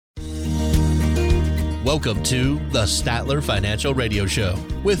Welcome to the Statler Financial Radio Show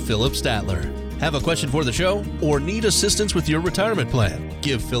with Philip Statler. Have a question for the show or need assistance with your retirement plan?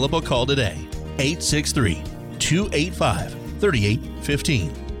 Give Philip a call today.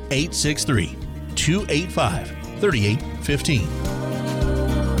 863-285-3815. 863-285-3815.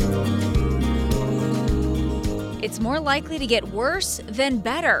 It's more likely to get worse than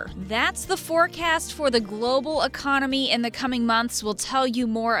better. That's the forecast for the global economy in the coming months. We'll tell you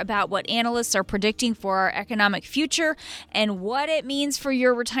more about what analysts are predicting for our economic future and what it means for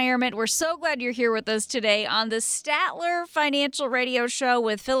your retirement. We're so glad you're here with us today on the Statler Financial Radio Show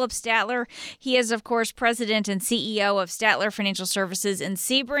with Philip Statler. He is, of course, president and CEO of Statler Financial Services in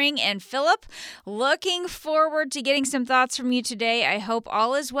Sebring. And Philip, looking forward to getting some thoughts from you today. I hope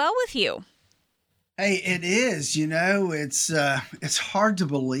all is well with you. Hey, it is. It's hard to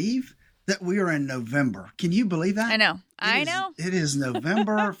believe that we are in November. Can you believe that? I know. It is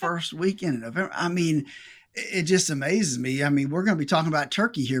November, first weekend in November. I mean, it just amazes me. I mean, we're going to be talking about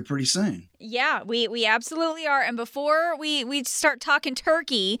turkey here pretty soon. Yeah, we absolutely are. And before we start talking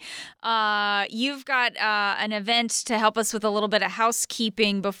turkey, you've got an event to help us with a little bit of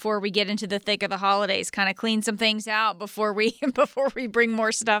housekeeping before we get into the thick of the holidays, kind of clean some things out before we bring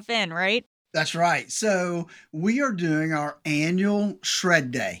more stuff in, right? That's right. So we are doing our annual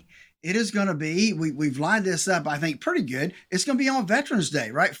shred day. It is going to be, we've lined this up, I think, pretty good. It's going to be on Veterans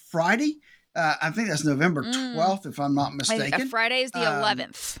Day, right? Friday. I think that's November 12th, if I'm not mistaken. Friday is the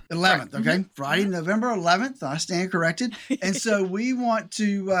 11th. 11th, okay. Mm-hmm. Friday, November 11th. I stand corrected. And so we want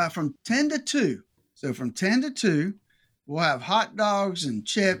to, from 10 to 2. So from 10 to 2, we'll have hot dogs and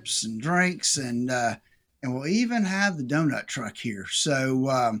chips and drinks, and we'll even have the donut truck here.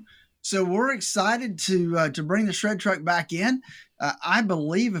 So we're excited to bring the shred truck back in. I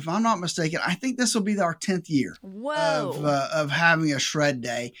believe, if I'm not mistaken, I think this will be our 10th year of having a shred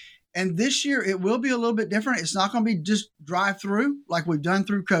day. And this year it will be a little bit different. It's not going to be just drive-through like we've done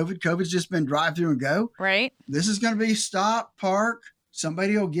through COVID. COVID's just been drive-through and go. Right. This is going to be stop, park.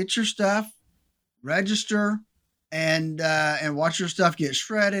 Somebody will get your stuff, register, and watch your stuff get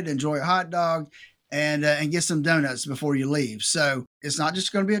shredded. Enjoy a hot dog. And get some donuts before you leave. So it's not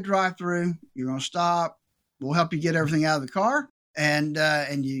just going to be a drive-through. You're going to stop. We'll help you get everything out of the car. And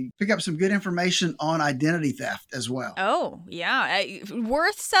you pick up some good information on identity theft as well. Oh, yeah.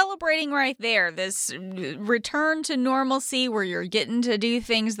 Worth celebrating right there. This return to normalcy where you're getting to do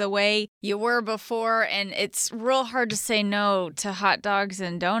things the way you were before. And it's real hard to say no to hot dogs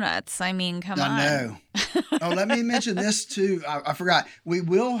and donuts. I mean, come on. I know. Oh, let me mention this too. I forgot. We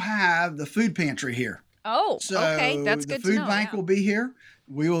will have the food pantry here. Oh, okay. That's good to know. The food bank will be here.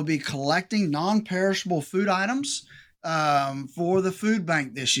 We will be collecting non-perishable food items for the food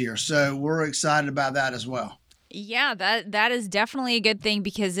bank this year. So we're excited about that as well. Yeah, that is definitely a good thing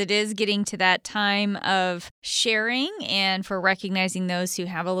because it is getting to that time of sharing and for recognizing those who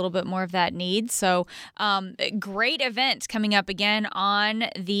have a little bit more of that need. So great event coming up again on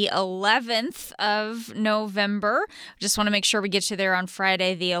the 11th of November. Just want to make sure we get you there on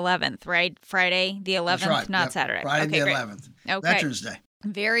Friday the 11th, right? Friday the 11th, That's right. Not Saturday. Friday the 11th. Okay. Veterans Day.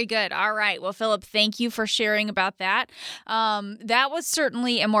 Very good. All right. Well, Philip, thank you for sharing about that. That was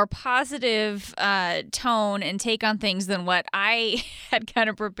certainly a more positive tone and take on things than what I had kind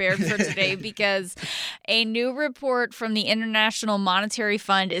of prepared for today because a new report from the International Monetary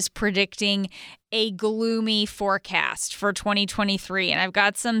Fund is predicting a gloomy forecast for 2023. And I've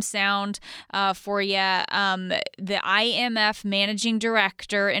got some sound for you. The IMF Managing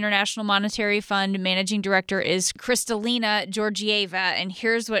Director, International Monetary Fund Managing Director is Kristalina Georgieva. And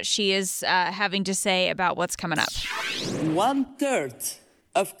here's what she is having to say about what's coming up. 1/3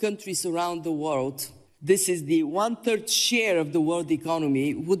 of countries around the world, this is the 1/3 share of the world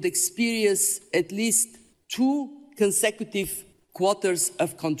economy, would experience at least 2 consecutive quarters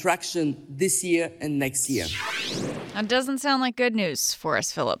of contraction this year and next year. That doesn't sound like good news for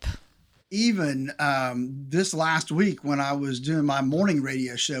us, Philip. Even this last week when I was doing my morning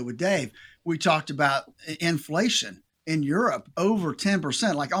radio show with Dave, we talked about inflation in Europe over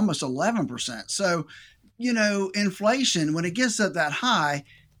 10%, like almost 11%. So, inflation, when it gets up that high,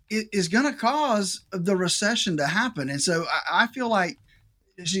 it is going to cause the recession to happen. And so I feel like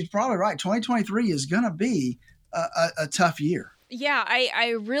she's probably right. 2023 is going to be a tough year. Yeah,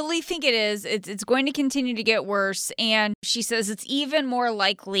 I really think it is. It's going to continue to get worse. And she says it's even more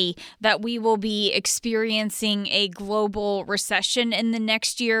likely that we will be experiencing a global recession in the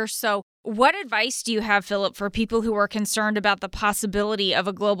next year. So what advice do you have, Philip, for people who are concerned about the possibility of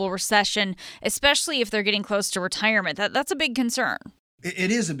a global recession, especially if they're getting close to retirement? That's a big concern.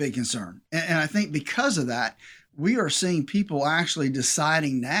 It is a big concern. And I think because of that, we are seeing people actually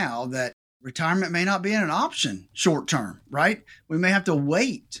deciding now that Retirement may not be an option short term, right? We may have to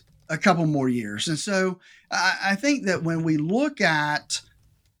wait a couple more years. And so I think that when we look at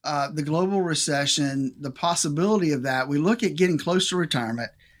the global recession, the possibility of that, we look at getting close to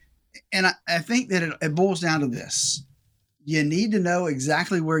retirement. And I think that it boils down to this. You need to know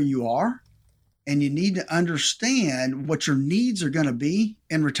exactly where you are, and you need to understand what your needs are going to be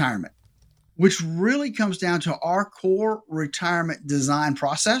in retirement, which really comes down to our core retirement design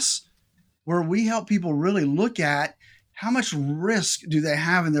process, where we help people really look at how much risk do they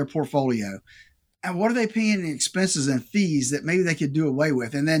have in their portfolio, and what are they paying in expenses and fees that maybe they could do away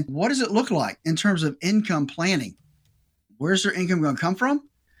with? And then what does it look like in terms of income planning? Where's their income going to come from?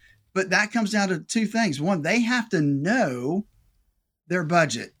 But that comes down to two things. One, they have to know their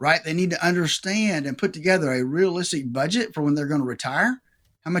budget, right? They need to understand and put together a realistic budget for when they're going to retire,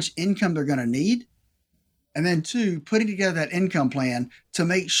 how much income they're going to need. And then two, putting together that income plan to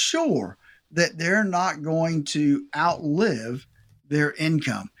make sure that they're not going to outlive their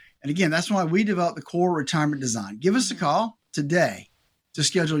income. And again, that's why we developed the core retirement design. Give us a call today to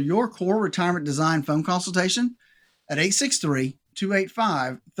schedule your core retirement design phone consultation at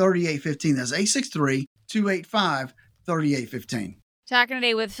 863-285-3815. That's 863-285-3815. Talking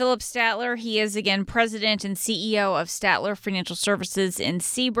today with Philip Statler. He is, again, president and CEO of Statler Financial Services in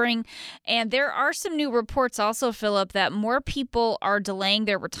Sebring. And there are some new reports also, Philip, that more people are delaying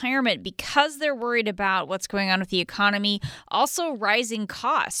their retirement because they're worried about what's going on with the economy. Also, rising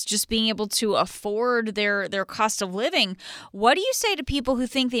costs, just being able to afford their cost of living. What do you say to people who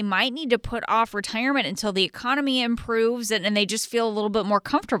think they might need to put off retirement until the economy improves and they just feel a little bit more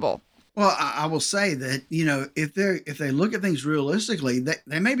comfortable? Well, I will say that, if they look at things realistically,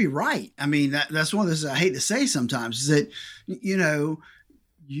 they may be right. I mean, that's one of those I hate to say sometimes, is that,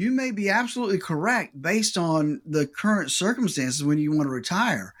 you may be absolutely correct based on the current circumstances when you want to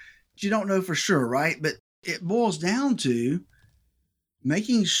retire. But you don't know for sure, right? But it boils down to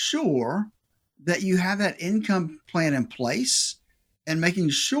making sure that you have that income plan in place and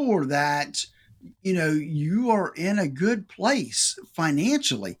making sure that, you are in a good place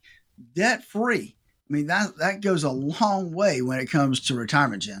financially, debt-free. I mean, that goes a long way when it comes to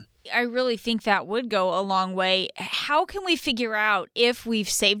retirement, Jen. I really think that would go a long way. How can we figure out if we've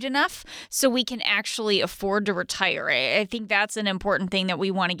saved enough so we can actually afford to retire? I think that's an important thing that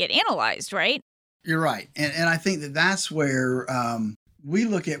we want to get analyzed, right? You're right. And I think that's where we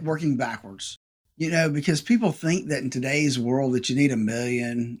look at working backwards, because people think that in today's world that you need $1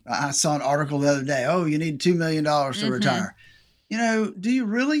 million. I saw an article the other day, you need $2 million to retire. Do you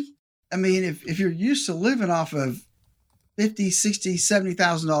really? I mean, if you're used to living off of $50,000, $60,000,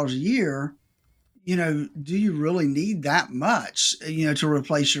 $70,000 a year, do you really need that much, to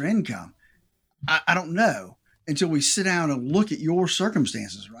replace your income? I don't know until we sit down and look at your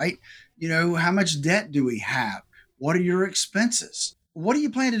circumstances, right? How much debt do we have? What are your expenses? What do you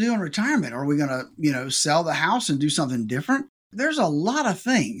plan to do in retirement? Are we going to, sell the house and do something different? There's a lot of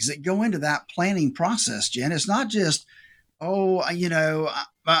things that go into that planning process, Jen. It's not just, I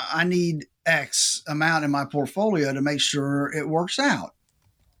need X amount in my portfolio to make sure it works out.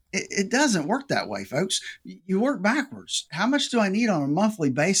 It doesn't work that way, folks. You work backwards. How much do I need on a monthly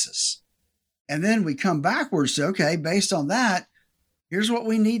basis? And then we come backwards to, okay, based on that, here's what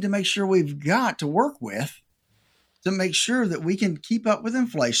we need to make sure we've got to work with to make sure that we can keep up with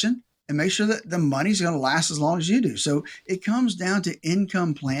inflation and make sure that the money's going to last as long as you do. So it comes down to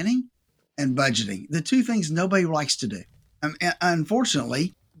income planning and budgeting, the two things nobody likes to do.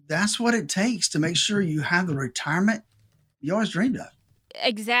 Unfortunately, that's what it takes to make sure you have the retirement you always dreamed of.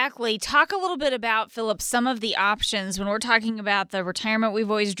 Exactly. Talk a little bit about, Philip, some of the options when we're talking about the retirement we've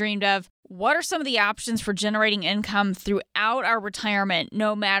always dreamed of. What are some of the options for generating income throughout our retirement,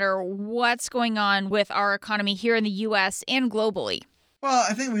 no matter what's going on with our economy here in the U.S. and globally? Well,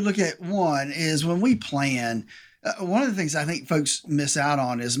 I think we look at one is when we plan, one of the things I think folks miss out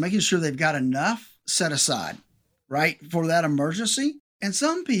on is making sure they've got enough set aside, right, for that emergency. And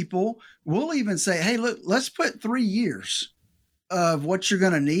some people will even say, hey, look, let's put 3 years of what you're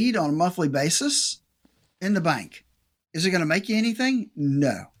going to need on a monthly basis in the bank. Is it going to make you anything?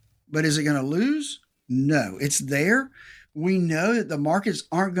 No. But is it going to lose? No. It's there. We know that the markets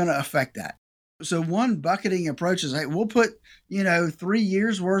aren't going to affect that. So one bucketing approach is, hey, we'll put, 3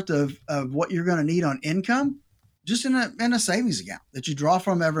 years worth of what you're going to need on income just in a savings account that you draw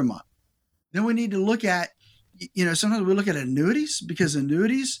from every month. Then we need to look at, sometimes we look at annuities because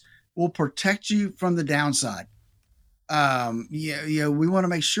annuities will protect you from the downside. We want to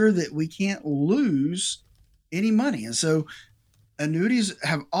make sure that we can't lose any money. And so annuities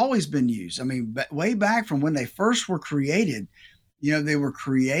have always been used. I mean, way back from when they first were created, they were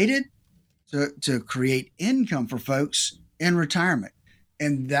created to create income for folks in retirement.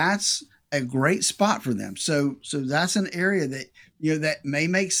 And that's a great spot for them. So that's an area that, that may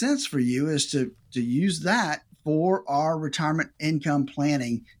make sense for you, is to use that for our retirement income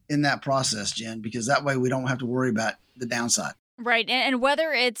planning in that process, Jen, because that way we don't have to worry about the downside. Right. And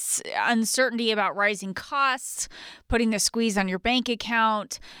whether it's uncertainty about rising costs, putting the squeeze on your bank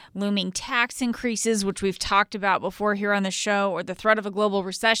account, looming tax increases, which we've talked about before here on the show, or the threat of a global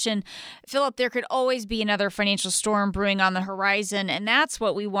recession, Philip, there could always be another financial storm brewing on the horizon. And that's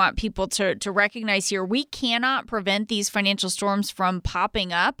what we want people to recognize here. We cannot prevent these financial storms from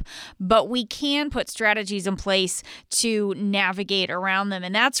popping up, but we can put strategies in place to navigate around them.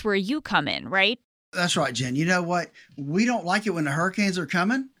 And that's where you come in, right? That's right, Jen. You know what? We don't like it when the hurricanes are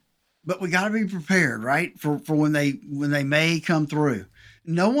coming, but we got to be prepared, right? For when they may come through.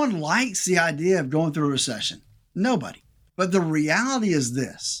 No one likes the idea of going through a recession. Nobody. But the reality is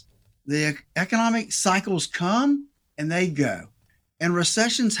this: the economic cycles come and they go, and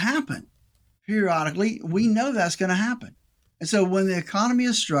recessions happen periodically. We know that's going to happen. And so when the economy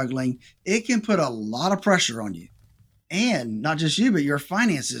is struggling, it can put a lot of pressure on you, and not just you, but your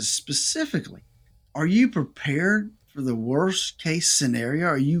finances specifically. Are you prepared for the worst case scenario?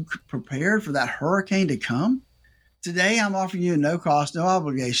 Are you prepared for that hurricane to come? Today, I'm offering you a no cost, no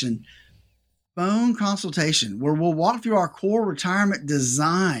obligation phone consultation where we'll walk through our core retirement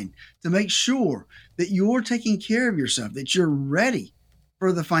design to make sure that you're taking care of yourself, that you're ready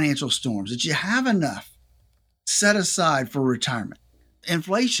for the financial storms, that you have enough set aside for retirement.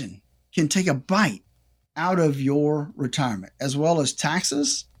 Inflation can take a bite out of your retirement, as well as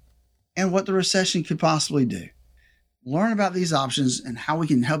taxes and what the recession could possibly do. Learn about these options and how we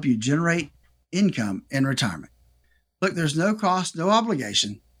can help you generate income in retirement. Look, there's no cost, no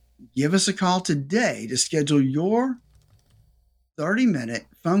obligation. Give us a call today to schedule your 30-minute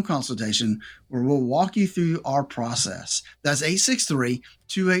phone consultation where we'll walk you through our process. That's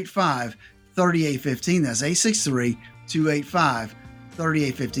 863-285-3815. That's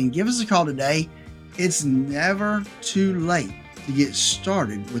 863-285-3815. Give us a call today. It's never too late to get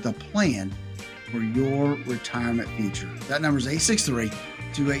started with a plan for your retirement future. That number is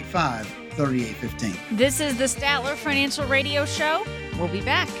 863-285-3815. This is the Statler Financial Radio Show. We'll be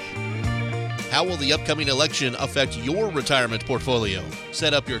back. How will the upcoming election affect your retirement portfolio?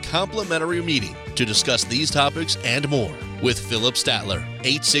 Set up your complimentary meeting to discuss these topics and more with Philip Statler.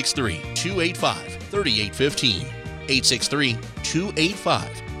 863-285-3815.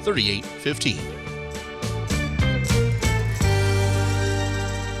 863-285-3815.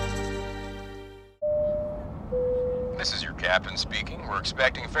 This is your captain speaking. We're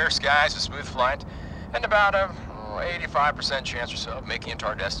expecting fair skies, a smooth flight, and about a 85% chance or so of making it to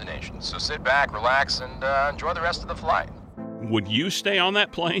our destination. So sit back, relax, and enjoy the rest of the flight. Would you stay on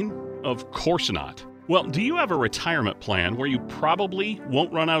that plane? Of course not. Well, do you have a retirement plan where you probably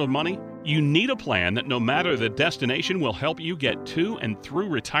won't run out of money? You need a plan that no matter the destination will help you get to and through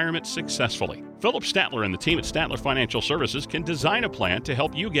retirement successfully. Philip Statler and the team at Statler Financial Services can design a plan to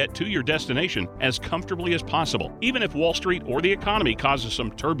help you get to your destination as comfortably as possible, even if Wall Street or the economy causes some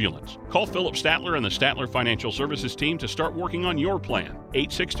turbulence. Call Philip Statler and the Statler Financial Services team to start working on your plan.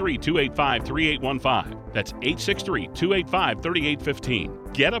 863-285-3815. That's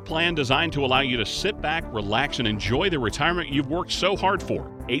 863-285-3815. Get a plan designed to allow you to sit back, relax, and enjoy the retirement you've worked so hard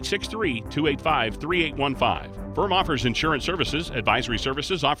for. 863-285-3815. Firm offers insurance services, advisory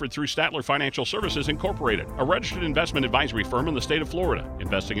services offered through Statler Financial Services Incorporated, a registered investment advisory firm in the state of Florida.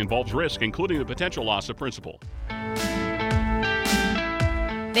 Investing involves risk, including the potential loss of principal.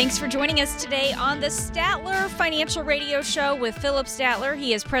 Thanks for joining us today on the Statler Financial Radio Show with Philip Statler.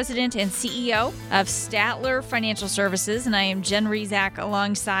 He is president and CEO of Statler Financial Services, and I am Jen Rezac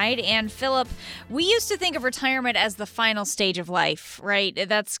alongside. And Philip, we used to think of retirement as the final stage of life, right?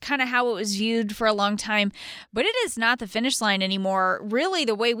 That's kind of how it was viewed for a long time, but it is not the finish line anymore. Really,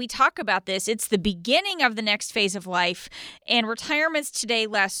 the way we talk about this, it's the beginning of the next phase of life, and retirements today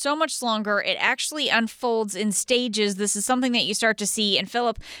last so much longer. It actually unfolds in stages. This is something that you start to see. And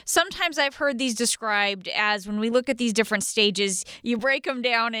Philip, sometimes I've heard these described as, when we look at these different stages, you break them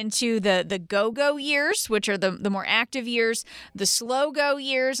down into the go-go years, which are the more active years, the slow-go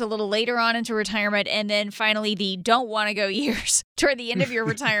years, a little later on into retirement, and then finally the don't-want-to-go years toward the end of your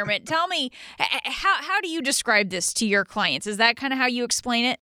retirement. Tell me, how do you describe this to your clients? Is that kind of how you explain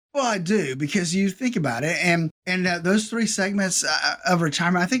it? Well, I do, because you think about it, and those three segments of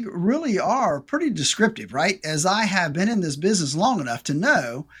retirement, I think, really are pretty descriptive, right? As I have been in this business long enough to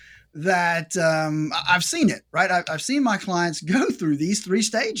know that I've seen it, right? I've seen my clients go through these three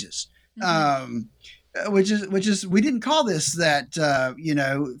stages. Mm-hmm. which is we didn't call this that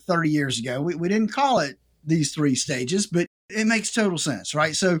 30 years ago. We didn't call it these 3 stages, but it makes total sense,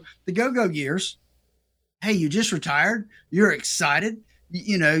 right? So the go-go years, hey, you just retired, you're excited,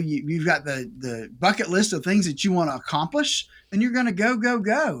 you've got the bucket list of things that you want to accomplish, and you're going to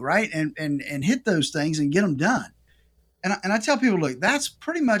go, right? And hit those things and get them done. And I tell people, look, that's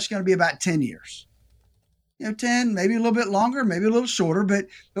pretty much going to be about 10 years. 10, maybe a little bit longer, maybe a little shorter, but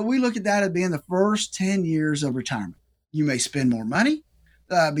we look at that as being the first 10 years of retirement. You may spend more money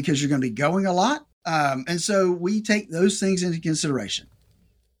because you're going to be going a lot. And so we take those things into consideration.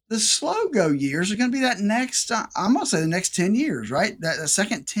 The slow go years are going to be that next, I'm going to say the next 10 years, right? That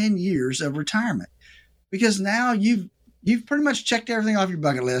second 10 years of retirement, because now you've pretty much checked everything off your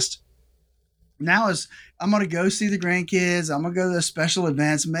bucket list. Now I'm going to go see the grandkids. I'm going to go to the special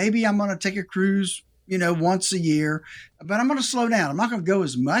events. Maybe I'm going to take a cruise, once a year, but I'm going to slow down. I'm not going to go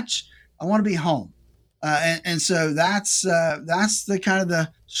as much. I want to be home. And so that's the kind of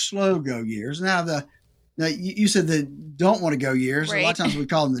the slow go years. Now you said the don't want to go years. Right. A lot of times we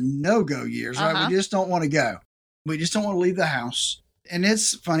call them the no go years, right? We just don't want to go. We just don't want to leave the house. And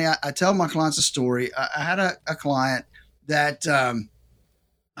it's funny. I tell my clients a story. I had a client that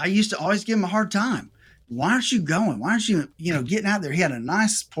I used to always give him a hard time. Why aren't you going? Why aren't you, getting out there? He had a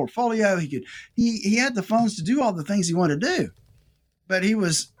nice portfolio. He had the funds to do all the things he wanted to do, but he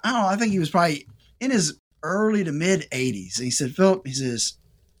was, I think he was probably in his early to mid 80s. And he said, Philip,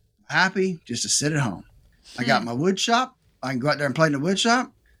 happy just to sit at home. I got my wood shop. I can go out there and play in the wood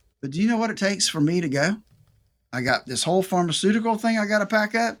shop, but do you know what it takes for me to go? I got this whole pharmaceutical thing I got to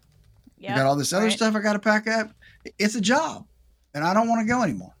pack up. I got all this other stuff I got to pack up. It's a job and I don't want to go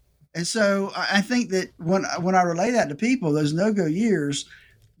anymore. And so I think that when I relay that to people, those no-go years,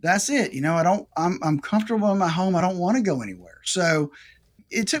 that's it. I'm comfortable in my home. I don't want to go anywhere. So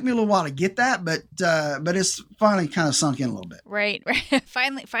it took me a little while to get that, but it's finally kind of sunk in a little bit. Right.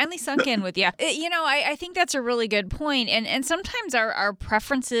 finally sunk in with you. I think that's a really good point. And sometimes our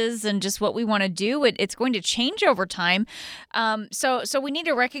preferences and just what we want to do, it's going to change over time. So we need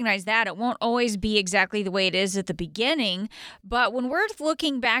to recognize that it won't always be exactly the way it is at the beginning. But when we're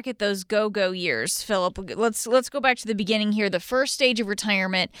looking back at those go-go years, Philip, let's go back to the beginning here. The first stage of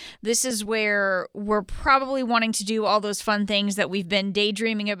retirement, this is where we're probably wanting to do all those fun things that we've been daydreaming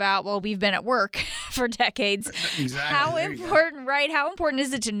about while we've been at work for decades. Exactly. How important, right? How important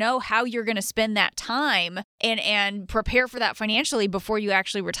is it to know how you're going to spend that time and prepare for that financially before you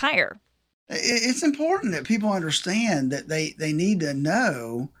actually retire? It's important that people understand that they need to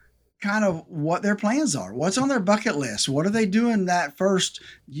know kind of what their plans are, what's on their bucket list, what are they doing that first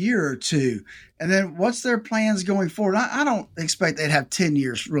year or two, and then what's their plans going forward. I don't expect they'd have 10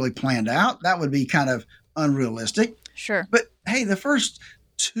 years really planned out. That would be kind of unrealistic. Sure. But hey, the first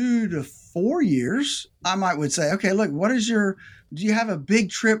 2 to 4 years, would say, okay, look, do you have a big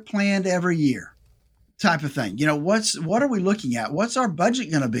trip planned every year type of thing? What are we looking at? What's our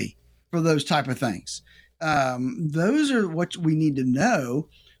budget going to be for those type of things? Those are what we need to know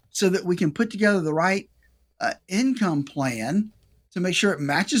so that we can put together the right income plan to make sure it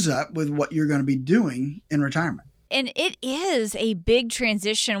matches up with what you're going to be doing in retirement. And it is a big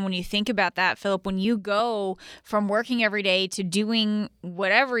transition when you think about that, Philip, when you go from working every day to doing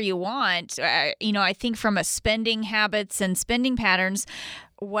whatever you want. I think from a spending habits and spending patterns,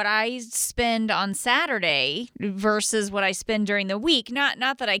 what I spend on Saturday versus what I spend during the week. Not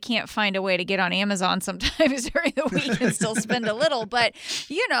that I can't find a way to get on Amazon sometimes during the week and still spend a little, but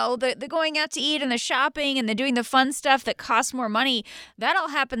the going out to eat and the shopping and the doing the fun stuff that costs more money, that all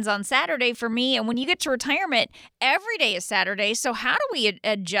happens on Saturday for me. And when you get to retirement, every day is Saturday. So how do we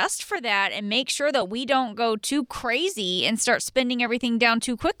adjust for that and make sure that we don't go too crazy and start spending everything down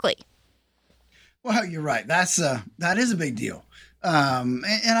too quickly? Well, you're right. That is a big deal. And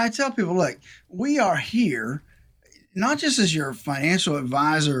I tell people, look, we are here not just as your financial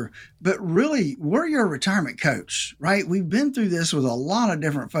advisor, but really we're your retirement coach, right? We've been through this with a lot of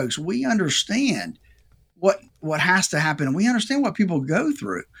different folks. We understand what has to happen, and we understand what people go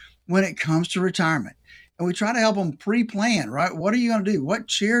through when it comes to retirement. And we try to help them pre-plan, right? What are you going to do? What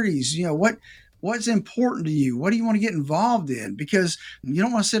charities, what's important to you? What do you want to get involved in? Because you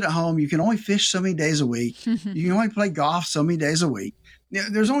don't want to sit at home. You can only fish so many days a week. You can only play golf so many days a week.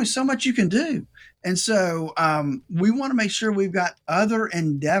 There's only so much you can do. And so we want to make sure we've got other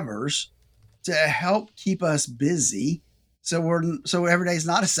endeavors to help keep us busy. So every day is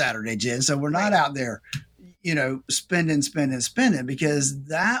not a Saturday, Jen. So we're not out there, spending, because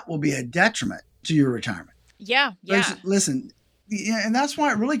that will be a detriment to your retirement. Yeah. Listen, and that's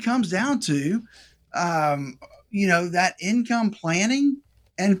why it really comes down to, that income planning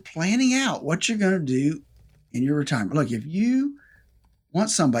and planning out what you're going to do in your retirement. Look, if you want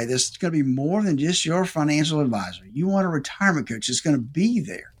somebody that's going to be more than just your financial advisor, you want a retirement coach that's going to be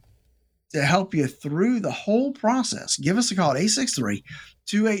there to help you through the whole process, give us a call at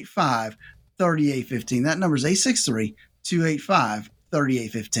 863-285-3815. That number is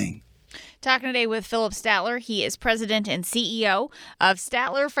 863-285-3815. Talking today with Philip Statler. He is president and CEO of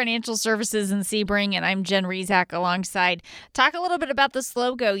Statler Financial Services in Sebring, and I'm Jen Rezac alongside. Talk a little bit about the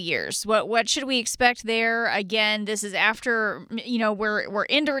slow-go years. What should we expect there? Again, this is after, we're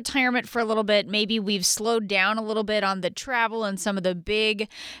into retirement for a little bit. Maybe we've slowed down a little bit on the travel and some of the big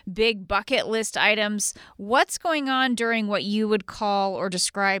bucket list items. What's going on during what you would call or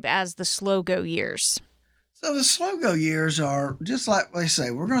describe as the slow-go years? So the slow-go years are just like they say,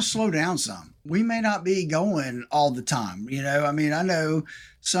 we're going to slow down some. We may not be going all the time. I know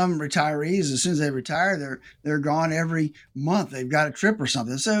some retirees, as soon as they retire, they're gone every month. They've got a trip or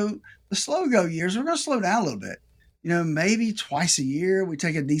something. So the slow-go years, we're going to slow down a little bit. Maybe twice a year we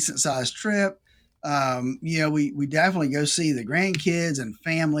take a decent-sized trip. We definitely go see the grandkids and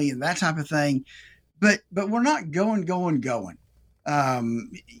family and that type of thing. But we're not going.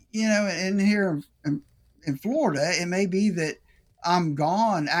 And here in Florida, it may be that I'm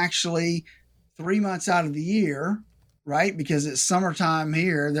gone actually 3 months out of the year, right? Because it's summertime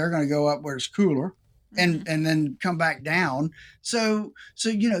here. They're going to go up where it's cooler and then come back down. So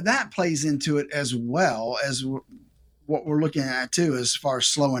that plays into it as well as what we're looking at too, as far as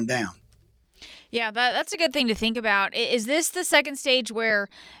slowing down. Yeah, that's a good thing to think about. Is this the second stage where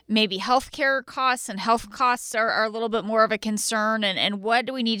maybe healthcare costs and health costs are a little bit more of a concern? And what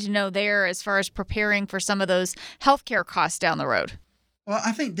do we need to know there as far as preparing for some of those healthcare costs down the road? Well,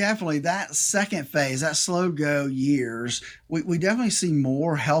 I think definitely that second phase, that slow go years, we definitely see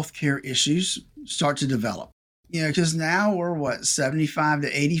more healthcare issues start to develop. Because now we're 75 to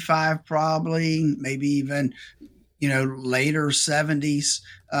 85 probably, maybe even, later 70s.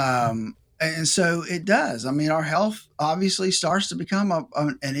 And so it does. Our health obviously starts to become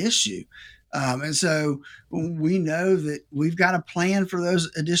an issue. And so we know that we've got to plan for those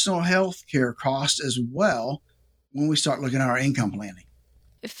additional health care costs as well when we start looking at our income planning.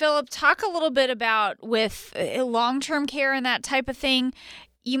 Philip, talk a little bit about with long-term care and that type of thing.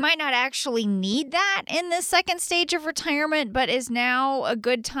 You might not actually need that in the second stage of retirement, but is now a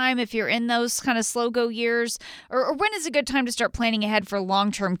good time if you're in those kind of slow-go years? Or when is a good time to start planning ahead for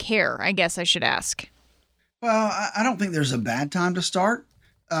long-term care, I guess I should ask? Well, I don't think there's a bad time to start,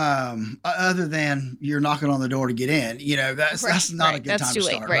 other than you're knocking on the door to get in. That's not a good time to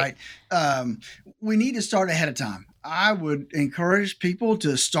start, right? We need to start ahead of time. I would encourage people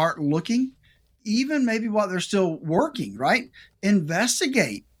to start looking, even maybe while they're still working, right?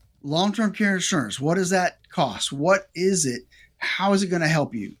 Investigate long-term care insurance. What does that cost? What is it? How is it going to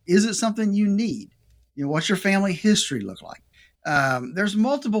help you? Is it something you need? What's your family history look like? There's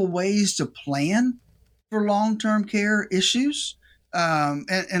multiple ways to plan for long-term care issues.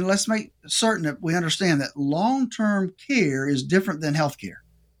 And let's make certain that we understand that long-term care is different than healthcare,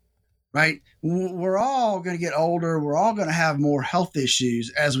 right? We're all going to get older. We're all going to have more health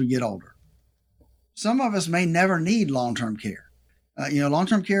issues as we get older. Some of us may never need long-term care.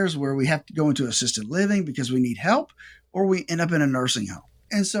 Long-term care is where we have to go into assisted living because we need help, or we end up in a nursing home.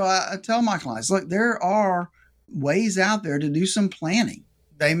 And so I tell my clients, look, there are ways out there to do some planning.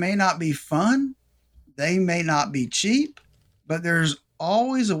 They may not be fun. They may not be cheap, but there's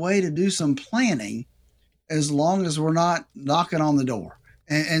always a way to do some planning as long as we're not knocking on the door.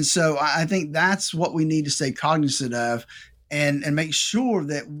 And so I think that's what we need to stay cognizant of and make sure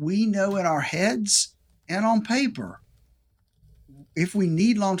that we know in our heads and on paper, if we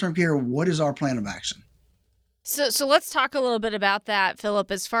need long-term care, what is our plan of action? So let's talk a little bit about that,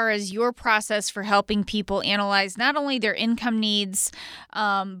 Philip, as far as your process for helping people analyze not only their income needs,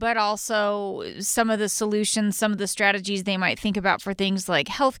 but also some of the solutions, some of the strategies they might think about for things like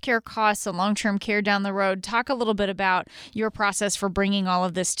healthcare costs and long-term care down the road. Talk a little bit about your process for bringing all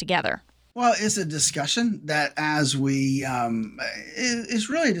of this together. Well, it's a discussion that it's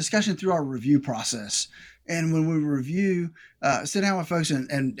really a discussion through our review process. And when we review, sit down with folks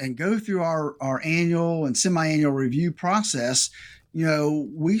and go through our annual and semi-annual review process,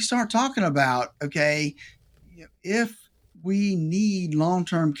 we start talking about, okay, if we need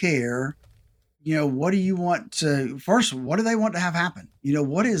long-term care, what do you want to, first, what do they want to have happen?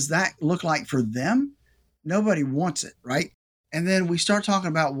 What does that look like for them? Nobody wants it, right? And then we start talking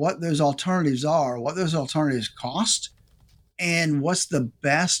about what those alternatives are, what those alternatives cost, and what's the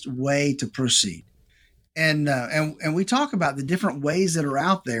best way to proceed. And we talk about the different ways that are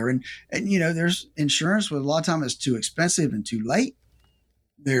out there. And there's insurance where a lot of times it's too expensive and too late.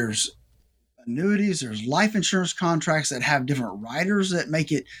 there's annuities, there's life insurance contracts that have different riders that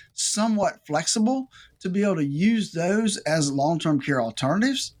make it somewhat flexible to be able to use those as long-term care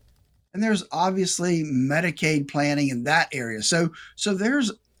alternatives. And there's obviously Medicaid planning in that area. So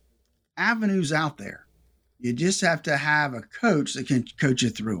there's avenues out there. You just have to have a coach that can coach you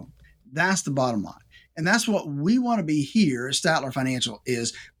through them. That's the bottom line. And that's what we want to be here at Statler Financial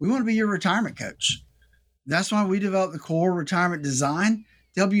is we want to be your retirement coach. That's why we developed the core retirement design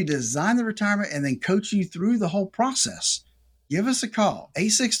to help you design the retirement and then coach you through the whole process. Give us a call,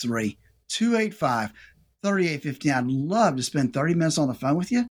 863-285-3815. I'd love to spend 30 minutes on the phone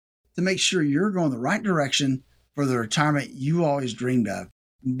with you to make sure you're going the right direction for the retirement you always dreamed of.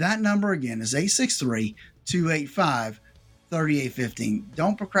 That number again is 863-285-3815.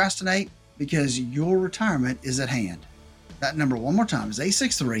 Don't procrastinate because your retirement is at hand. That number one more time is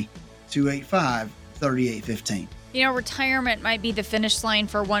 863-285-3815. You know, retirement might be the finish line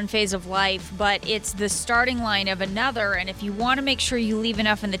for one phase of life, but it's the starting line of another. And if you want to make sure you leave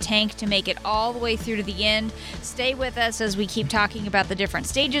enough in the tank to make it all the way through to the end, stay with us as we keep talking about the different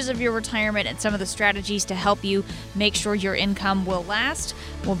stages of your retirement and some of the strategies to help you make sure your income will last.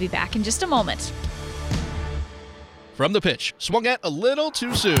 We'll be back in just a moment. From the pitch, swung at a little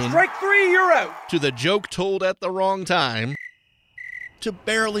too soon. Strike three, you're out. To the joke told at the wrong time. To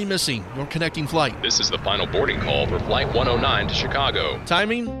barely missing your connecting flight. This is the final boarding call for Flight 109 to Chicago.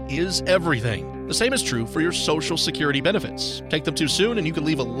 Timing is everything. The same is true for your Social Security benefits. Take them too soon and you could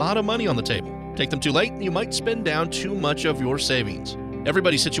leave a lot of money on the table. Take them too late and you might spend down too much of your savings.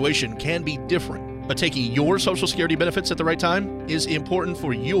 Everybody's situation can be different, but taking your Social Security benefits at the right time is important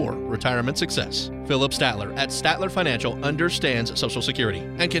for your retirement success. Philip Statler at Statler Financial understands Social Security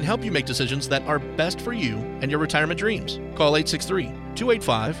and can help you make decisions that are best for you and your retirement dreams. Call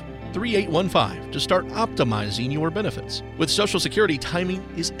 863-285-3815 to start optimizing your benefits. With Social Security, timing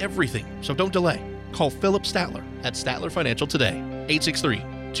is everything, so don't delay. Call Philip Statler at Statler Financial today.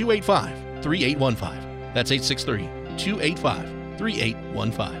 863-285-3815. That's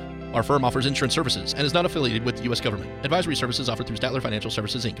 863-285-3815. Our firm offers insurance services and is not affiliated with the U.S. government. Advisory services offered through Statler Financial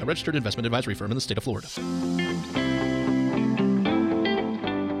Services, Inc., a registered investment advisory firm in the state of Florida.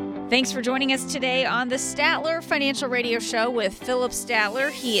 Thanks for joining us today on the Statler Financial Radio Show with Philip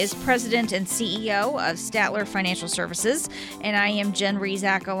Statler. He is president and CEO of Statler Financial Services, and I am Jen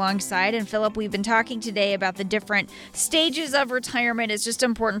Rezac alongside. And Philip, we've been talking today about the different stages of retirement. It's just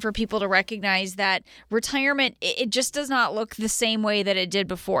important for people to recognize that retirement, it just does not look the same way that it did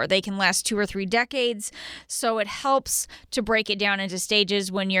before. They can last 2 or 3 decades, so it helps to break it down into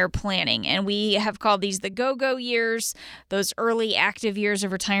stages when you're planning. And we have called these the go-go years, those early active years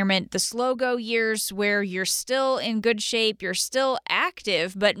of retirement. The slow-go years where you're still in good shape, you're still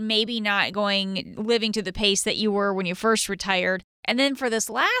active, but maybe not living to the pace that you were when you first retired. And then for this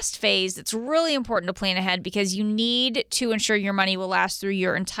last phase, it's really important to plan ahead because you need to ensure your money will last through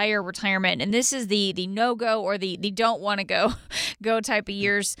your entire retirement. And this is the no-go or the don't want to go type of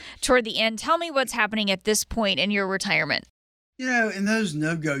years toward the end. Tell me what's happening at this point in your retirement. You know, in those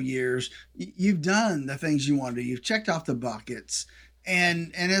no-go years, you've done the things you want to do. You've checked off the buckets.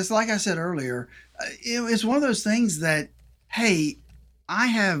 And it's like I said earlier, it's one of those things that, hey, I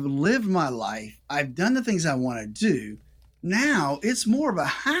have lived my life. I've done the things I want to do. Now it's more of a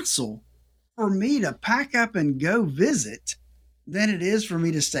hassle for me to pack up and go visit than it is for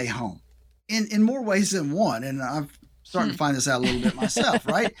me to stay home in more ways than one. And I'm starting to find this out a little bit myself,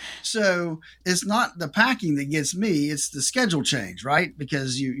 right? So it's not the packing that gets me, it's the schedule change, right?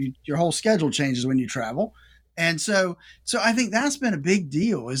 Because your whole schedule changes when you travel. And so I think that's been a big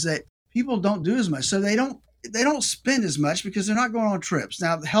deal is that people don't do as much. So they don't spend as much because they're not going on trips.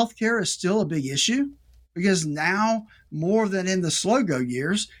 Now, the healthcare is still a big issue because now more than in the slow-go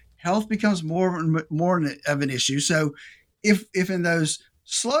years, health becomes more of an issue. So if in those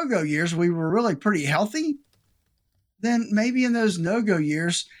slow-go years we were really pretty healthy, then maybe in those no-go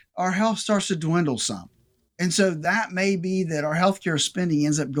years, our health starts to dwindle some. And so that may be that our healthcare spending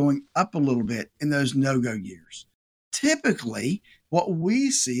ends up going up a little bit in those no-go years. Typically, what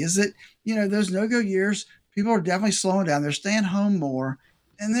we see is that, those no-go years, people are definitely slowing down. They're staying home more.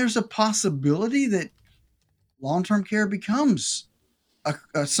 And there's a possibility that long-term care becomes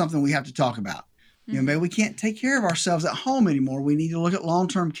something we have to talk about. Mm-hmm. Maybe we can't take care of ourselves at home anymore. We need to look at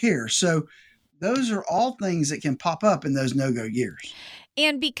long-term care. So those are all things that can pop up in those no-go years.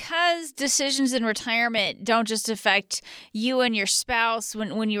 And because decisions in retirement don't just affect you and your spouse,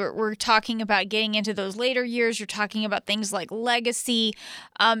 when we're talking about getting into those later years, you're talking about things like legacy.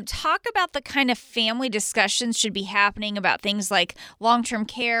 Talk about the kind of family discussions should be happening about things like long-term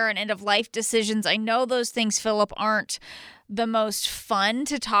care and end-of-life decisions. I know those things, Philip, aren't the most fun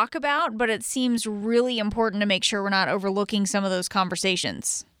to talk about, but it seems really important to make sure we're not overlooking some of those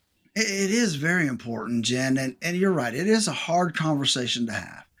conversations. It is very important, Jen, and you're right. It is a hard conversation to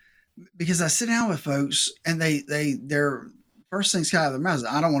have because I sit down with folks and their first things come out of their mouth is,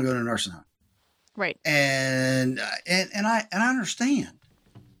 I don't want to go to a nursing home. Right. And I understand.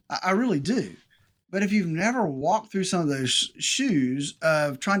 I really do. But if you've never walked through some of those shoes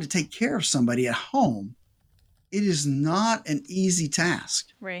of trying to take care of somebody at home, it is not an easy task.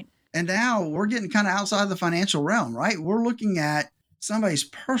 Right. And now we're getting kind of outside the financial realm, right? We're looking at somebody's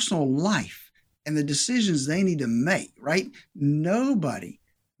personal life and the decisions they need to make, right? Nobody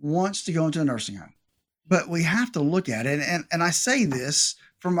wants to go into a nursing home, but we have to look at it. And I say this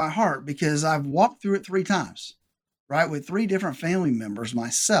from my heart because I've walked through it 3 times. Right, with 3 different family members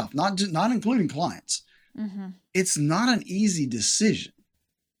myself, not including clients. Mm-hmm. It's not an easy decision,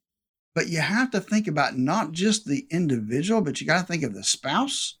 but you have to think about not just the individual, but you got to think of the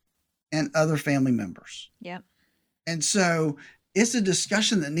spouse and other family members. Yep. And so it's a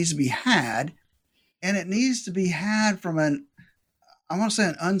discussion that needs to be had, and it needs to be had from an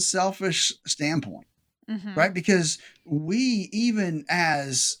unselfish standpoint, right? Because we, even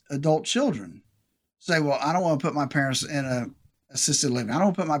as adult children, say, well, I don't want to put my parents in a assisted living. I don't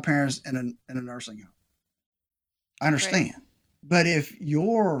want to put my parents in a nursing home. I understand. Right. But if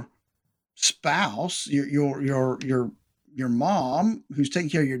your spouse, your mom who's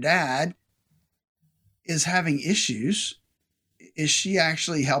taking care of your dad is having issues, is she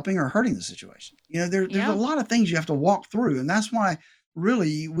actually helping or hurting the situation? There's a lot of things you have to walk through. And that's why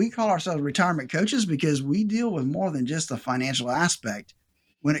really we call ourselves retirement coaches, because we deal with more than just the financial aspect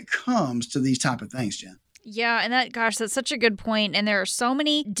when it comes to these type of things, Jen. Yeah, and that's such a good point. And there are so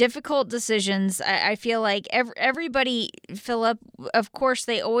many difficult decisions. I feel like everybody, Philip, of course,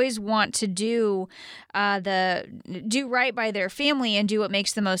 they always want to do right by their family and do what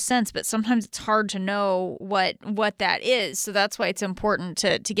makes the most sense. But sometimes it's hard to know what that is. So that's why it's important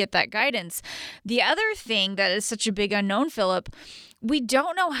to get that guidance. The other thing that is such a big unknown, Philip, we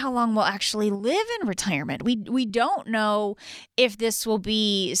don't know how long we'll actually live in retirement. We don't know if this will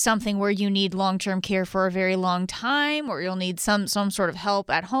be something where you need long-term care for a very long time, or you'll need some sort of help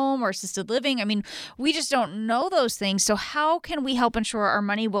at home or assisted living. I mean, we just don't know those things. So how can we help ensure our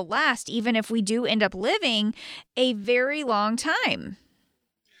money will last, even if we do end up living a very long time?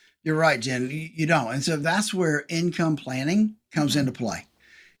 You're right, Jen. You don't. And so that's where income planning comes into play.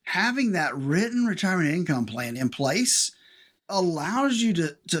 Having that written retirement income plan in place allows you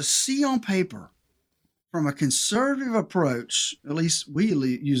to see on paper from a conservative approach, at least we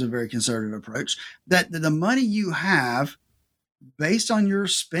use a very conservative approach, that the money you have based on your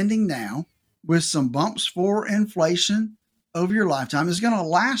spending now with some bumps for inflation over your lifetime is going to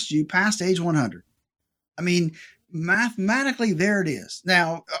last you past age 100. I mean, mathematically, there it is.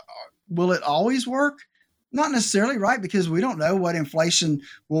 Now, will it always work? Not necessarily, right? Because we don't know what inflation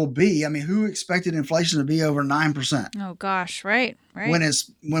will be. I mean, who expected inflation to be over 9%? Oh gosh, right.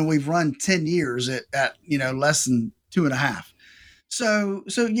 When we've run 10 years at less than 2.5. So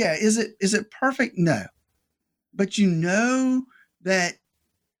yeah, is it perfect? No, but that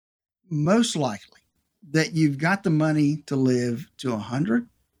most likely that you've got the money to live to 100.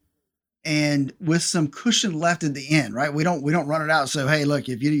 And with some cushion left at the end, right? We don't run it out. So, hey, look,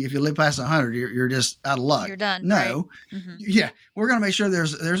 if you live past 100, you're just out of luck. You're done. No, right? Mm-hmm. Yeah, we're going to make sure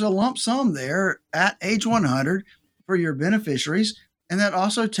there's a lump sum there at age 100 for your beneficiaries, and that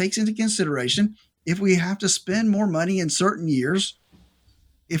also takes into consideration if we have to spend more money in certain years.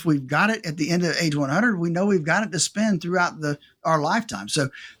 If we've got it at the end of age 100, we know we've got it to spend throughout our lifetime. So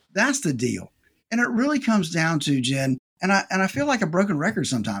that's the deal, and it really comes down to, Jen. And I feel like a broken record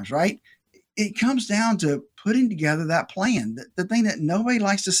sometimes, right? It comes down to putting together that plan, the thing that nobody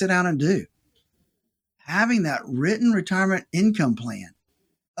likes to sit down and do. Having that written retirement income plan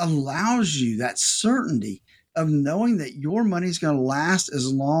allows you that certainty of knowing that your money is going to last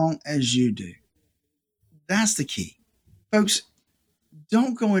as long as you do. That's the key. Folks,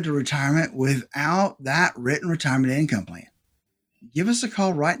 don't go into retirement without that written retirement income plan. Give us a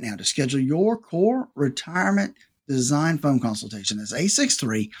call right now to schedule your core retirement design phone consultation. That's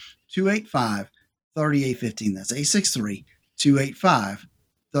 863-285-3815. That's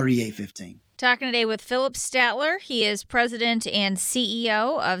 863-285-3815. Talking today with Philip Statler. He is president and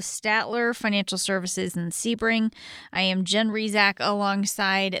CEO of Statler Financial Services in Sebring. I am Jen Rezac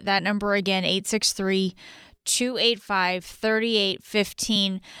alongside that number again, 863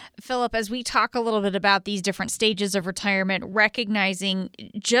 285-3815. Philip, as we talk a little bit about these different stages of retirement, recognizing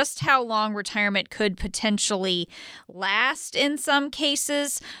just how long retirement could potentially last in some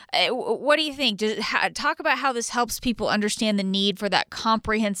cases, what do you think? Talk about how this helps people understand the need for that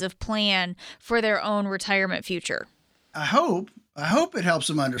comprehensive plan for their own retirement future. I hope it helps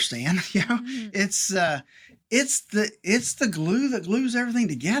them understand. It's the glue that glues everything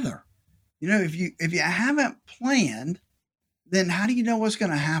together. If you haven't planned, then how do you know what's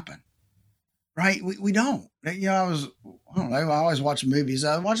going to happen? Right? We don't. I always watch movies.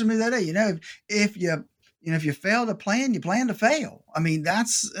 I watched a movie that day. If you fail to plan, you plan to fail. I mean,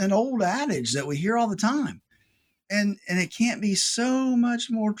 that's an old adage that we hear all the time. And it can't be so much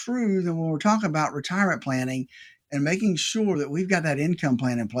more true than when we're talking about retirement planning and making sure that we've got that income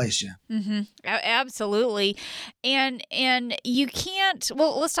plan in place, Jen. Mm-hmm. Absolutely. And you can't,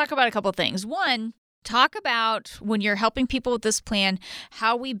 well, let's talk about a couple of things. One, talk about when you're helping people with this plan,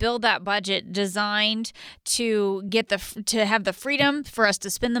 how we build that budget designed to to have the freedom for us to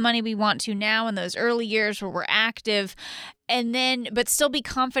spend the money we want to now in those early years where we're active, and then, but still be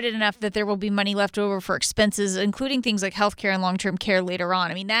confident enough that there will be money left over for expenses, including things like healthcare and long-term care later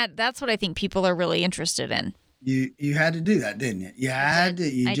on. I mean, that's what I think people are really interested in. You had to do that, didn't you? You had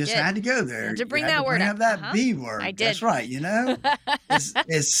to go there. I had to bring that word up. Have that B word. I did. That's right.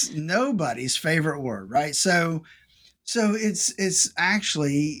 It's nobody's favorite word, right? So it's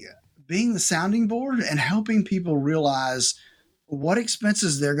actually being the sounding board and helping people realize what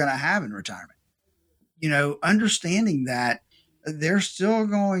expenses they're going to have in retirement. Understanding that they're still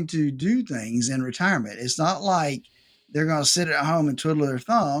going to do things in retirement. It's not like they're going to sit at home and twiddle their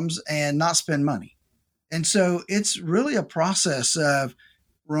thumbs and not spend money. And so it's really a process of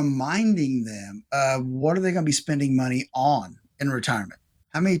reminding them of what are they going to be spending money on in retirement?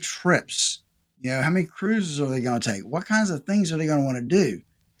 How many trips? How many cruises are they going to take? What kinds of things are they going to want to do?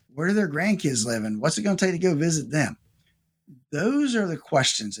 Where do their grandkids live? And what's it going to take to go visit them? Those are the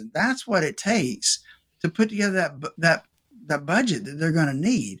questions. And that's what it takes to put together that budget that they're going to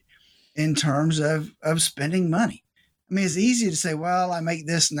need in terms of spending money. I mean, it's easy to say, well, I make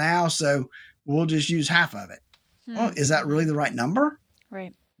this now, so we'll just use half of it. Well, is that really the right number?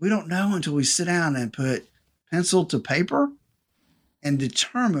 Right. We don't know until we sit down and put pencil to paper and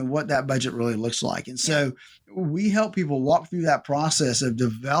determine what that budget really looks like. And so we help people walk through that process of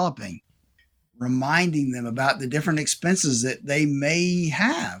developing, reminding them about the different expenses that they may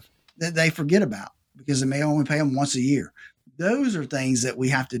have that they forget about because they may only pay them once a year. Those are things that we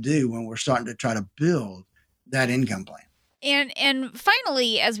have to do when we're starting to try to build that income plan. And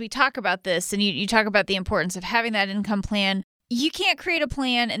finally, as we talk about this, and you talk about the importance of having that income plan, you can't create a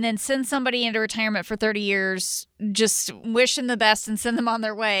plan and then send somebody into retirement for 30 years, just wish them the best and send them on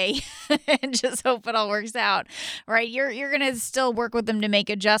their way and just hope it all works out, right? You're going to still work with them to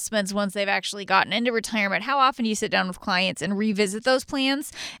make adjustments once they've actually gotten into retirement. How often do you sit down with clients and revisit those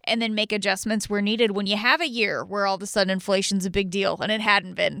plans and then make adjustments where needed when you have a year where all of a sudden inflation's a big deal and it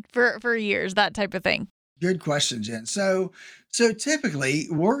hadn't been for years, that type of thing? Good question, Jen. So typically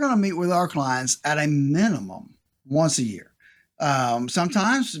we're going to meet with our clients at a minimum once a year.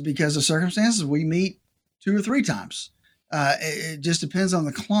 Sometimes because of circumstances, we meet 2 or 3 times. It just depends on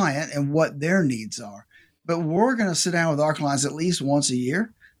the client and what their needs are. But we're going to sit down with our clients at least once a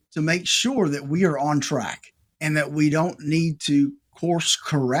year to make sure that we are on track and that we don't need to course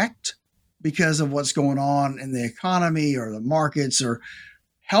correct because of what's going on in the economy or the markets or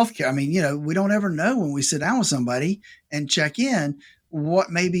healthcare. I mean, we don't ever know when we sit down with somebody and check in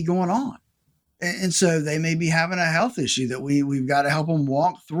what may be going on. And so they may be having a health issue that we've got to help them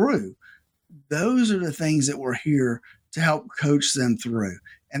walk through. Those are the things that we're here to help coach them through.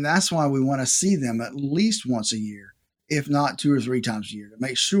 And that's why we want to see them at least once a year, if not 2 or 3 times a year, to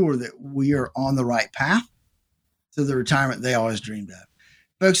make sure that we are on the right path to the retirement they always dreamed of.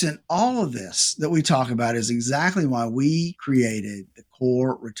 Folks, and all of this that we talk about is exactly why we created the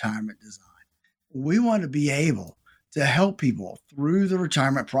Core Retirement Design. We want to be able to help people through the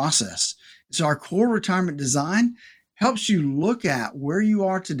retirement process. So our Core Retirement Design helps you look at where you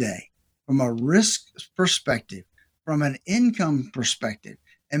are today from a risk perspective, from an income perspective,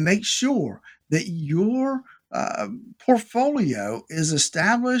 and make sure that your portfolio is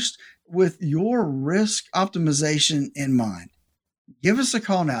established with your risk optimization in mind. Give us a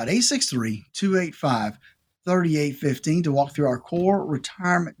call now at 863-285-3815 to walk through our Core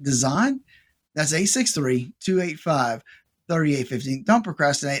Retirement Design. That's 863-285-3815. Don't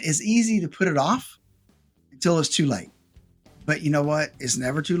procrastinate. It's easy to put it off until it's too late. But you know what? It's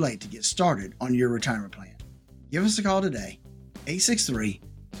never too late to get started on your retirement plan. Give us a call today,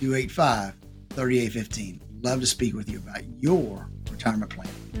 863-285-3815. would love to speak with you about your retirement plan.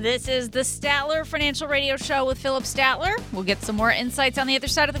 This is the Statler Financial Radio Show with Philip Statler. We'll get some more insights on the other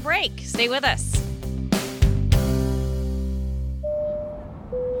side of the break. Stay with us.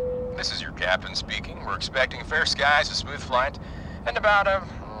 This is your captain speaking. We're expecting fair skies, a smooth flight, and about a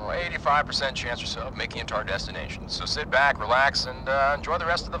 85% chance or so of making it to our destination. So sit back, relax, and enjoy the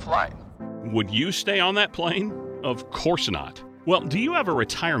rest of the flight. Would you stay on that plane? Of course not. Well, do you have a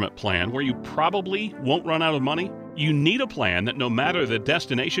retirement plan where you probably won't run out of money? You need a plan that no matter the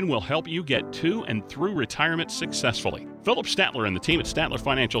destination will help you get to and through retirement successfully. Philip Statler and the team at Statler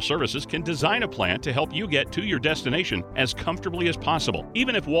Financial Services can design a plan to help you get to your destination as comfortably as possible,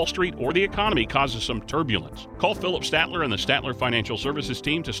 even if Wall Street or the economy causes some turbulence. Call Philip Statler and the Statler Financial Services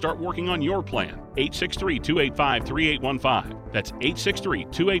team to start working on your plan. 863-285-3815. That's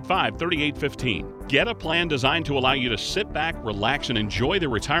 863-285-3815. Get a plan designed to allow you to sit back, relax, and enjoy the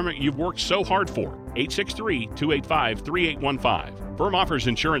retirement you've worked so hard for. 863-285-3815. Firm offers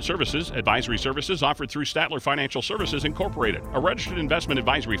insurance services, advisory services offered through Statler Financial Services Incorporated, a registered investment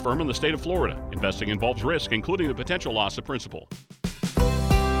advisory firm in the state of Florida. Investing involves risk, including the potential loss of principal.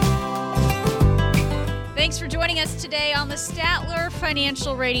 Thanks for joining us today on the Statler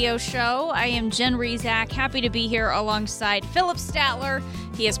Financial Radio Show. I am Jen Rezac, happy to be here alongside Philip Statler.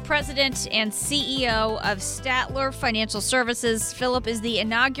 He is president and CEO of Statler Financial Services. Philip is the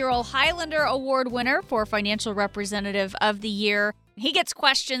inaugural Highlander Award winner for Financial Representative of the Year. He gets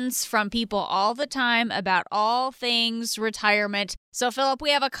questions from people all the time about all things retirement. So, Philip,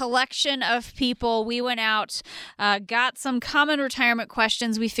 we have a collection of people. We went out, got some common retirement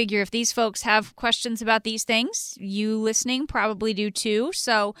questions. We figure if these folks have questions about these things, you listening probably do too.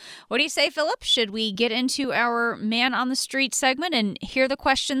 So, what do you say, Philip? Should we get into our Man on the Street segment and hear the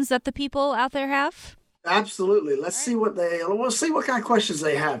questions that the people out there have? Absolutely. We'll see what kind of questions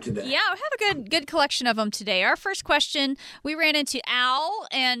they have today. Yeah, we have a good collection of them today. Our first question, we ran into Al,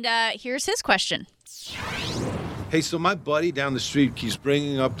 and here's his question. Hey, so my buddy down the street keeps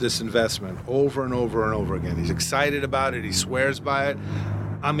bringing up this investment over and over and over again. He's excited about it. He swears by it.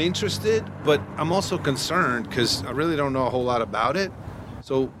 I'm interested, but I'm also concerned because I really don't know a whole lot about it.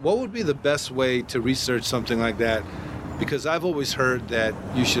 So what would be the best way to research something like that? Because I've always heard that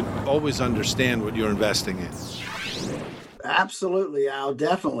you should always understand what you're investing in. Absolutely, Al,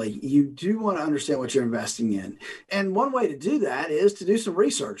 definitely. You do want to understand what you're investing in. And one way to do that is to do some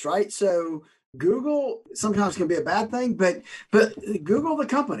research, right? So Google sometimes can be a bad thing, but Google the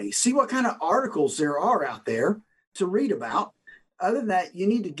company, see what kind of articles there are out there to read about. Other than that, you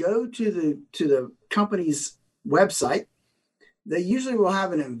need to go to the company's website. They usually will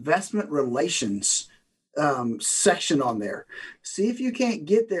have an investment relations section on there. See if you can't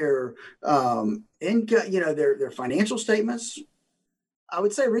get their income, their financial statements. I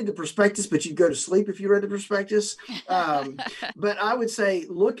would say read the prospectus, but you'd go to sleep if you read the prospectus. But I would say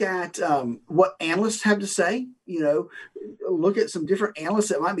look at what analysts have to say. Look at some different analysts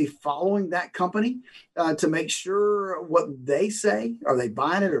that might be following that company to make sure what they say. Are they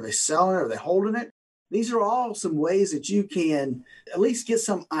buying it? Are they selling it? Are they holding it? These are all some ways that you can at least get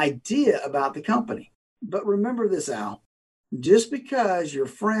some idea about the company. But remember this, Al, just because your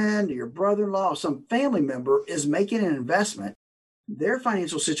friend or your brother-in-law or some family member is making an investment, their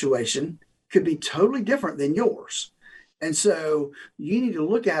financial situation could be totally different than yours. And so you need to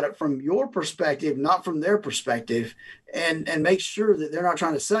look at it from your perspective, not from their perspective, and make sure that they're not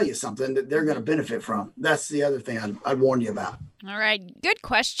trying to sell you something that they're going to benefit from. That's the other thing I'd warn you about. All right. Good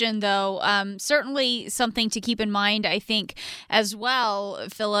question, though. Certainly something to keep in mind, I think, as well,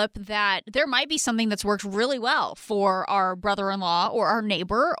 Philip, that there might be something that's worked really well for our brother-in-law or our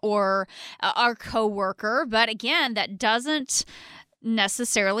neighbor or our coworker. But again, that doesn't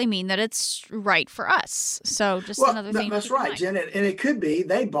necessarily mean that it's right for us. So just another thing. That's right, Jen. And it could be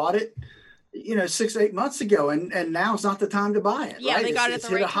they bought it 6 to 8 months ago, and now it's not the time to buy it. Yeah, right? They got it at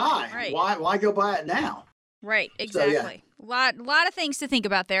the right time. Right. Why go buy it now? Right, exactly. So, yeah. Lot of things to think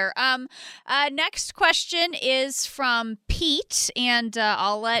about there. Next question is from Pete, and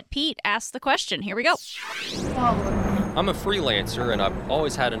I'll let Pete ask the question. Here we go. I'm a freelancer, and I've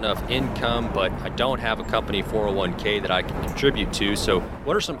always had enough income, but I don't have a company 401k that I can contribute to. So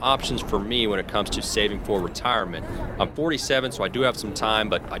what are some options for me when it comes to saving for retirement? I'm 47, so I do have some time,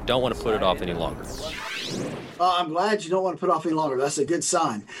 but I don't want to put it off any longer. I'm glad you don't want to put it off any longer. That's a good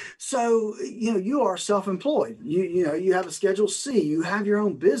sign. So, you are self-employed. You have a Schedule C. You have your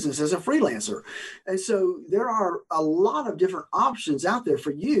own business as a freelancer. And so there are a lot of different options out there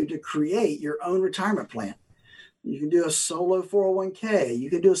for you to create your own retirement plan. You can do a solo 401k. You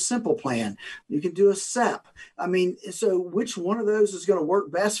can do a simple plan. You can do a SEP. So which one of those is going to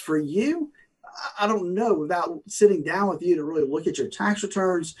work best for you? I don't know without sitting down with you to really look at your tax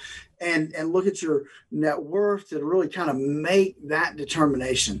returns and look at your net worth to really kind of make that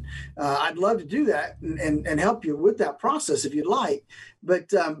determination. I'd love to do that and help you with that process if you'd like. But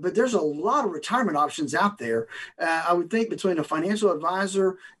there's a lot of retirement options out there. I would think between a financial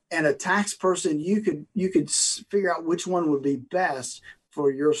advisor and a tax person, you could figure out which one would be best for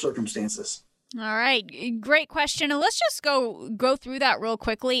your circumstances. All right. Great question. And let's just go through that real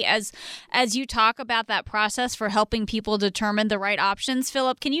quickly as you talk about that process for helping people determine the right options.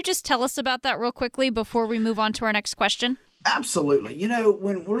 Philip, can you just tell us about that real quickly before we move on to our next question? Absolutely. You know,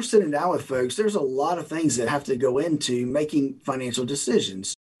 when we're sitting down with folks, there's a lot of things that have to go into making financial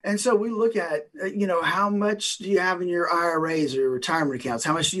decisions. And so we look at, how much do you have in your IRAs or your retirement accounts?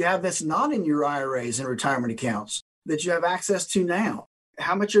 How much do you have that's not in your IRAs and retirement accounts that you have access to now?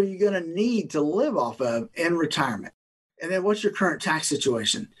 How much are you going to need to live off of in retirement? And then what's your current tax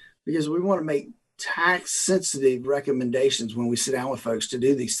situation? Because we want to make tax sensitive recommendations when we sit down with folks to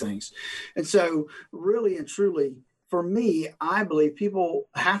do these things. And so really and truly, for me, I believe people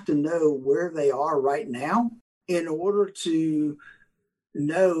have to know where they are right now in order to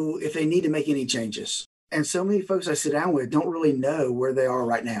know if they need to make any changes. And so many folks I sit down with don't really know where they are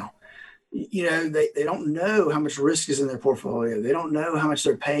right now. They don't know how much risk is in their portfolio. They don't know how much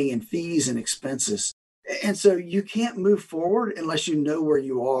they're paying in fees and expenses. And so you can't move forward unless you know where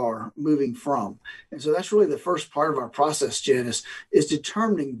you are moving from. And so that's really the first part of our process, Jen, is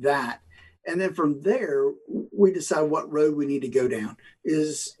determining that. And then from there, we decide what road we need to go down.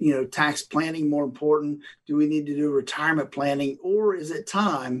 Is, tax planning more important? Do we need to do retirement planning? Or is it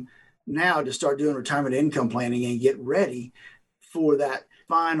time now to start doing retirement income planning and get ready for that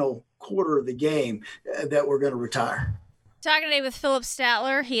final quarter of the game that we're going to retire? Talking today with Philip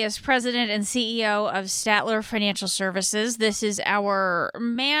Statler. He is president and CEO of Statler Financial Services. This is our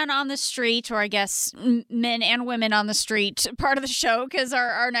man on the street, or I guess men and women on the street part of the show, because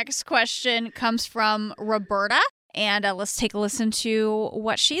our next question comes from Roberta. And let's take a listen to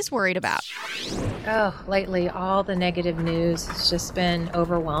what she's worried about. Oh, lately, all the negative news has just been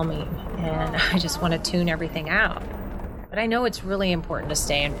overwhelming, and I just want to tune everything out. But I know it's really important to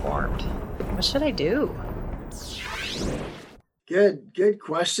stay informed. What should I do? Good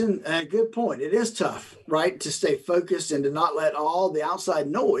question. Good point. It is tough, right, to stay focused and to not let all the outside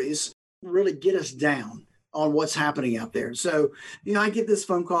noise really get us down on what's happening out there. So, I get this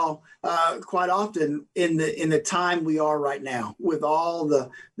phone call quite often in the time we are right now with all the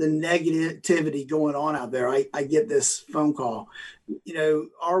negativity going on out there. I get this phone call.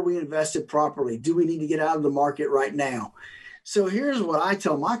 Are we invested properly? Do we need to get out of the market right now? So here's what I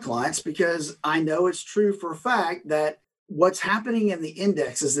tell my clients, because I know it's true for a fact that what's happening in the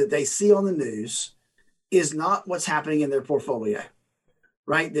indexes that they see on the news is not what's happening in their portfolio,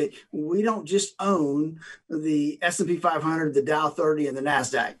 right? That we don't just own the S&P 500, the Dow 30, and the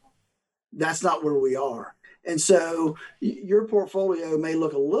NASDAQ. That's not where we are. And so your portfolio may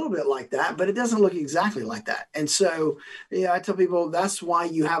look a little bit like that, but it doesn't look exactly like that. And so I tell people that's why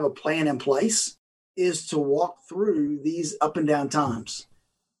you have a plan in place, is to walk through these up and down times.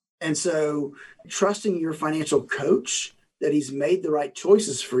 And so trusting your financial coach that he's made the right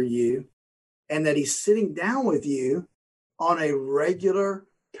choices for you and that he's sitting down with you on a regular,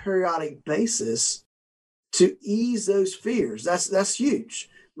 periodic basis to ease those fears. That's huge,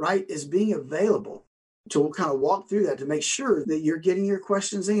 right? Is being available to kind of walk through that to make sure that you're getting your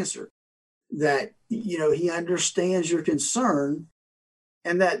questions answered, that, he understands your concern,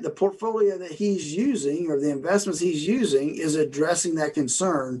 and that the portfolio that he's using or the investments he's using is addressing that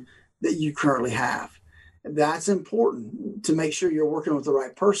concern that you currently have. That's important to make sure you're working with the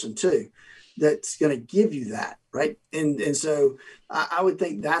right person too, that's going to give you that, right? And so I would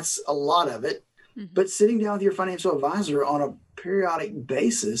think that's a lot of it. Mm-hmm. But sitting down with your financial advisor on a periodic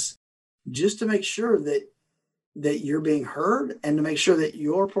basis, just to make sure that you're being heard and to make sure that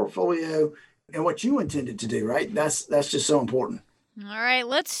your portfolio and what you intended to do, right? That's just so important. All right,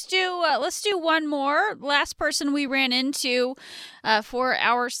 let's do one more. Last person we ran into for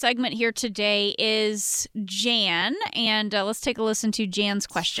our segment here today is Jan, and let's take a listen to Jan's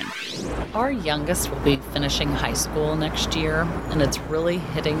question. Our youngest will be finishing high school next year, and it's really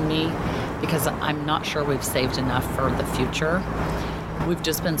hitting me because I'm not sure we've saved enough for the future. We've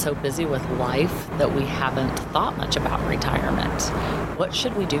just been so busy with life that we haven't thought much about retirement. What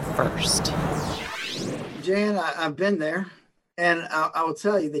should we do first? Jan, I've been there. And I will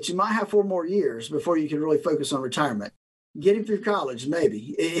tell you that you might have 4 more years before you can really focus on retirement. Getting through college,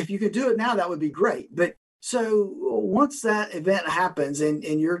 maybe. If you could do it now, that would be great. But so once that event happens and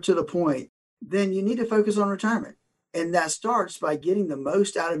you're to the point, then you need to focus on retirement. And that starts by getting the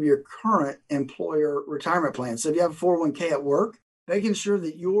most out of your current employer retirement plan. So if you have a 401k at work, making sure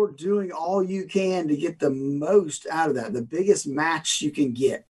that you're doing all you can to get the most out of that, the biggest match you can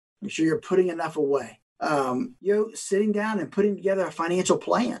get. Make sure you're putting enough away. Sitting down and putting together a financial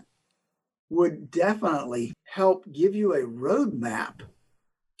plan would definitely help give you a roadmap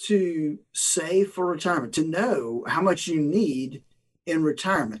to save for retirement, to know how much you need in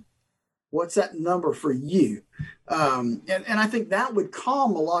retirement. What's that number for you? And I think that would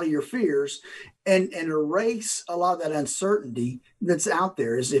calm a lot of your fears and erase a lot of that uncertainty that's out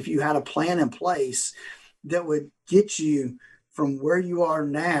there, is if you had a plan in place that would get you from where you are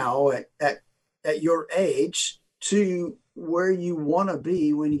now at your age to where you want to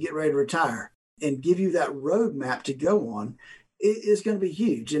be when you get ready to retire, and give you that roadmap to go on. It is going to be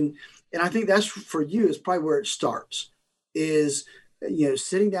huge. And I think that's for you is probably where it starts, is,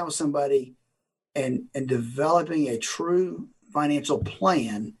 sitting down with somebody and developing a true financial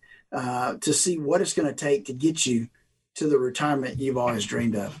plan to see what it's going to take to get you to the retirement you've always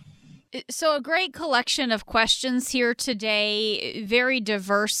dreamed of. So a great collection of questions here today, very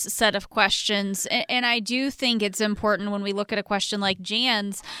diverse set of questions. And I do think it's important when we look at a question like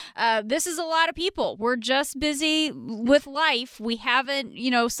Jan's, this is a lot of people. We're just busy with life. We haven't,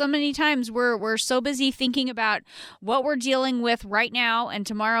 so many times we're so busy thinking about what we're dealing with right now and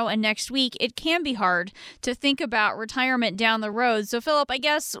tomorrow and next week. It can be hard to think about retirement down the road. So Philip, I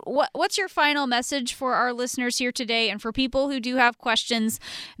guess, what's your final message for our listeners here today, and for people who do have questions,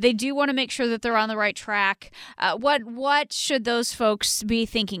 they do want to make sure that they're on the right track? What should those folks be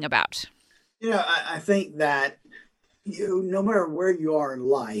thinking about? I think that no matter where you are in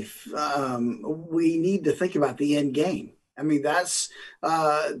life, we need to think about the end game. I mean, that's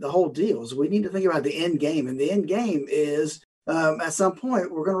the whole deal, is we need to think about the end game. And the end game is at some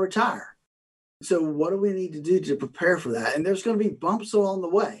point we're going to retire. So what do we need to do to prepare for that? And there's going to be bumps along the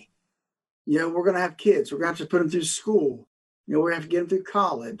way. We're going to have kids. We're going to have to put them through school. We're going to have to get them through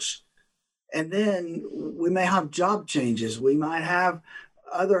college. And then we may have job changes. We might have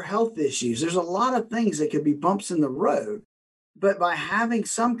other health issues. There's a lot of things that could be bumps in the road. But by having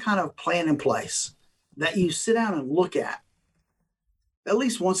some kind of plan in place that you sit down and look at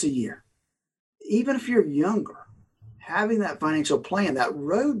least once a year, even if you're younger, having that financial plan, that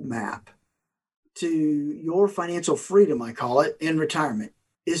roadmap to your financial freedom, I call it, in retirement,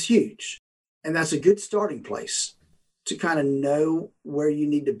 is huge. And that's a good starting place to kind of know where you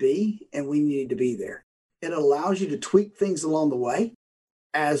need to be and when you need to be there. It allows you to tweak things along the way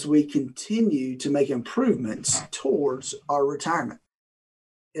as we continue to make improvements towards our retirement.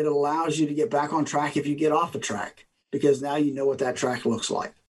 It allows you to get back on track if you get off the track, because now you know what that track looks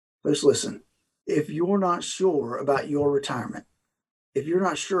like. Folks, listen, if you're not sure about your retirement, if you're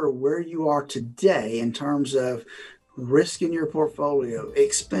not sure where you are today in terms of risk in your portfolio,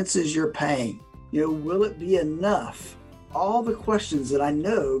 expenses you're paying, will it be enough? All the questions that I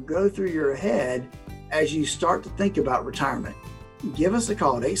know go through your head as you start to think about retirement. Give us a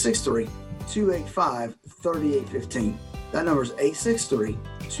call at 863-285-3815. That number is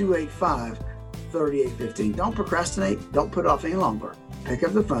 863-285-3815. Don't procrastinate. Don't put it off any longer. Pick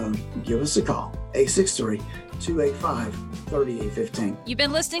up the phone and give us a call. 863-285-3815. You've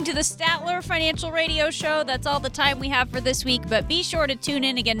been listening to the Statler Financial Radio Show. That's all the time we have for this week, but be sure to tune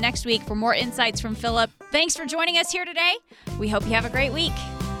in again next week for more insights from Philip. Thanks for joining us here today. We hope you have a great week.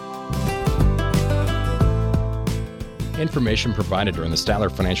 Information provided during the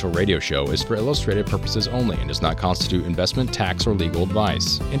Statler Financial Radio Show is for illustrative purposes only and does not constitute investment, tax, or legal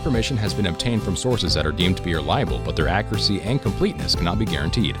advice. Information has been obtained from sources that are deemed to be reliable, but their accuracy and completeness cannot be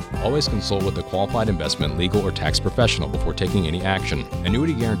guaranteed. Always consult with a qualified investment, legal, or tax professional before taking any action.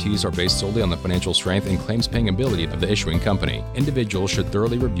 Annuity guarantees are based solely on the financial strength and claims-paying ability of the issuing company. Individuals should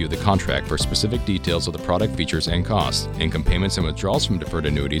thoroughly review the contract for specific details of the product features and costs. Income payments and withdrawals from deferred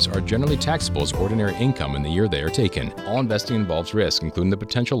annuities are generally taxable as ordinary income in the year they are taken. All investing involves risk, including the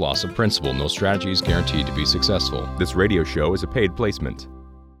potential loss of principal. No strategy is guaranteed to be successful. This radio show is a paid placement.